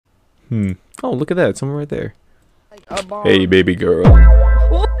Oh, look at that. Someone right there. Like a bar. Hey, baby girl.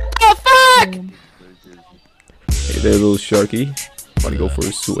 What the fuck? Hey there, little sharky. Want to go for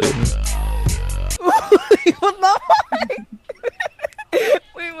a swim? What the fuck?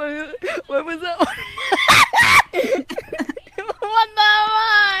 Wait, what was that? What the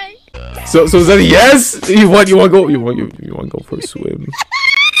fuck? So is that a yes? You want to go? You want to go for a swim? Get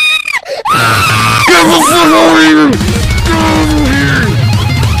the fuck over here! Get over here!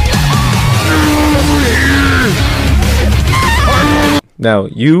 Now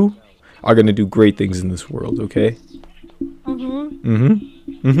you are gonna do great things in this world, okay?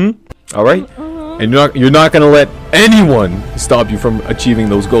 All right, and you're not gonna let anyone stop you from achieving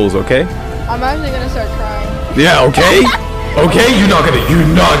those goals, okay? I'm actually gonna start crying. Yeah, okay. Okay, you're not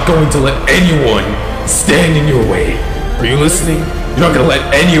going to let anyone stand in your way. Are you listening? You're not gonna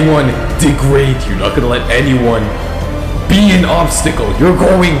let anyone degrade you. You're not gonna let anyone be an obstacle. You're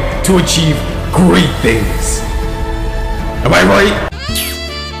going to achieve great things. Am I right?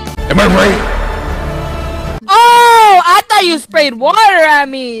 Am I right? Oh, I thought you sprayed water at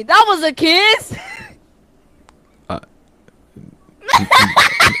me. That was a kiss.